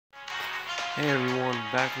Hey everyone,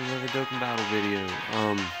 back with another Dokkan battle video.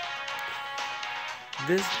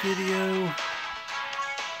 This video,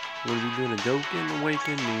 we'll be doing a Dokkan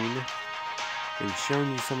awakening and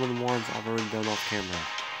showing you some of the ones I've already done off camera.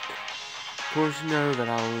 Of course, you know that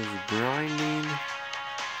I was grinding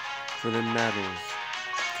for the medals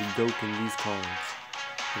to Dokkan these cards.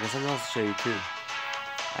 I got something else to show you too.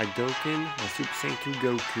 I Dokkan my Super Saiyan 2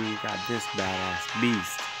 Goku, got this badass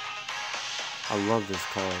beast. I love this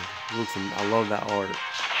card. I love that art.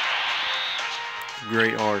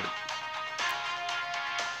 Great art.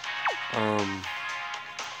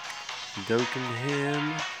 Dokkan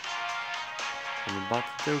him. I'm about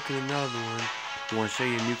to Dokkan another one. I want to show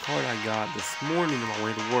you a new card I got this morning on my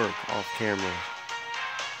way to work off camera.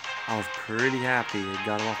 I was pretty happy. I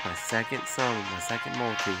got him off my second summon, my second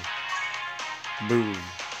multi. Boom.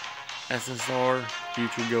 SSR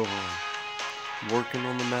Future Gohan. Working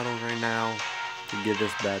on the medals right now to get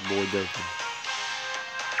this bad boy Dokkan.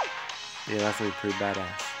 Yeah, that's gonna be pretty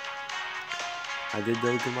badass. I did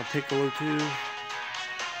Dokkan my Piccolo too.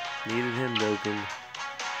 Needed him Dokkan.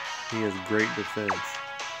 He has great defense.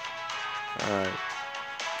 Alright.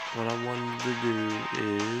 What I wanted to do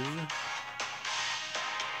is,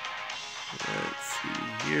 let's see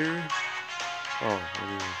here. Oh,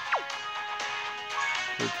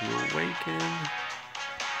 go to awaken.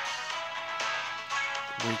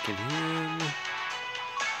 Awaken him.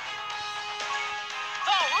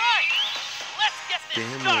 Alright! Let's get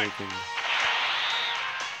this started!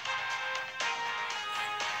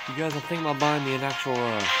 You guys, I'm thinking about buying me an actual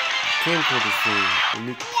camcorder soon. A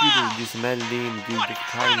new computer to do some editing and do different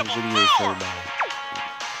kinds of videos for everybody.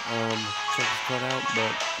 Check this part out,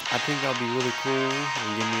 but I think that'll be really cool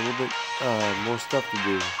and give me a little bit more stuff to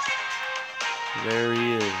do. There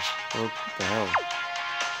he is. What the hell?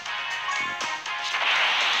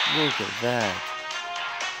 Look at that.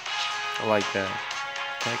 I like that.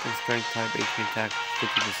 Attack and strength type, HP attack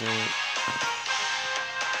 50%.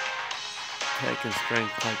 Attack and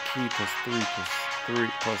strength type key plus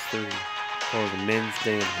 3 for the men's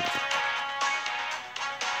damage.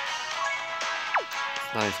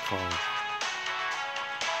 Nice card.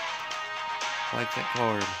 I like that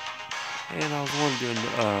card. And I was wondering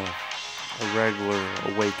a regular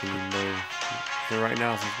awakening though. So right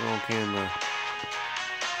now, since we're on camera,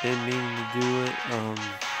 didn't mean to do it.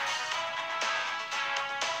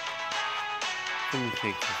 Let me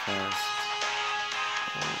think real fast.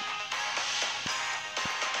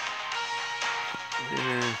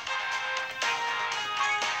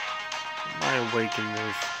 Might awaken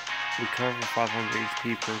this. Recover 500 HP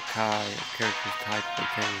per Kai of character's type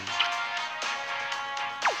obtained.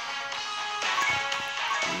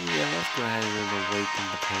 Yeah, let's go ahead and awaken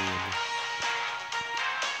the pain.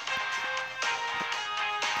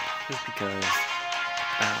 Just because.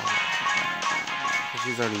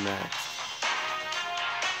 She's already maxed.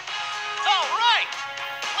 Alright!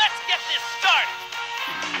 Let's get this started!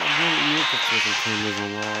 I'm really looking for some cameras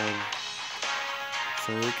online. So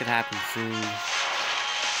it could happen soon.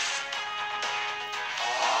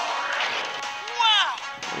 Wow!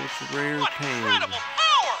 Ultra rare What pain. incredible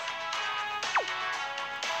power!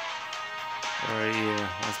 Alright, yeah.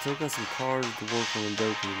 I still got some cards to work on in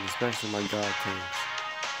Dokkan, especially my God tanks.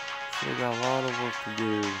 Still got a lot of work to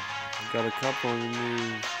do. Got a couple of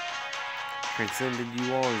new transcended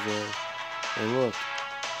URs though. And look,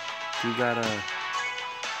 we got a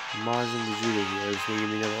Majin Vegeta here. So give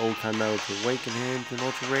me another old time medal to awaken him to an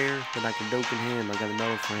ultra rare. Then I can Dokkan him. I got a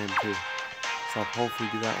medal for him too. So I'll hopefully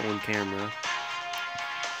do that on camera.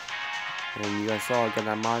 And you guys saw I got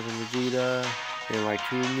that Majin Vegeta and like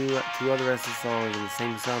two other SSRs in the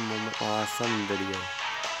same summon on my last summon video.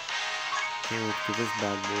 Can't wait to get this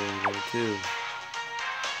bad boy in there too.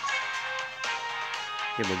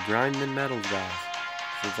 Yeah, but grind them medals, guys.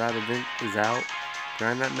 Since that event is out,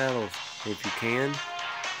 grind that medals. And if you can,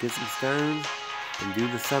 get some stones and do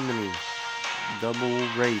the summoning. Double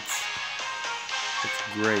rates. It's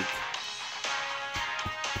great.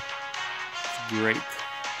 It's great.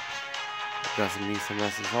 Got some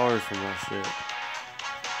SSRs from that shit.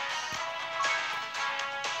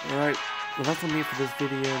 Alright, well that's gonna be it for this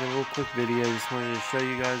video. And a real quick video. Just wanted to show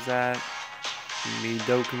you guys that. Me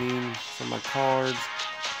Dokkaning some of my cards.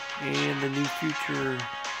 And the new future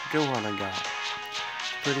Gohan I got.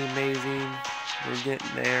 Pretty amazing. We're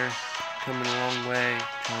getting there. Coming a long way.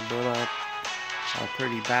 Trying to build up a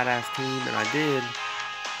pretty badass team. And I did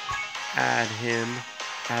add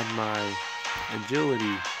my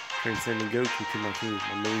agility transcending Goku to my team,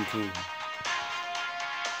 my main team.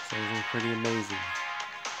 So it was pretty amazing.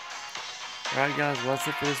 Alright guys, well that's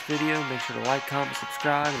it for this video. Make sure to like, comment,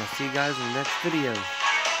 subscribe, and I'll see you guys in the next video.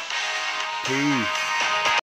 Peace.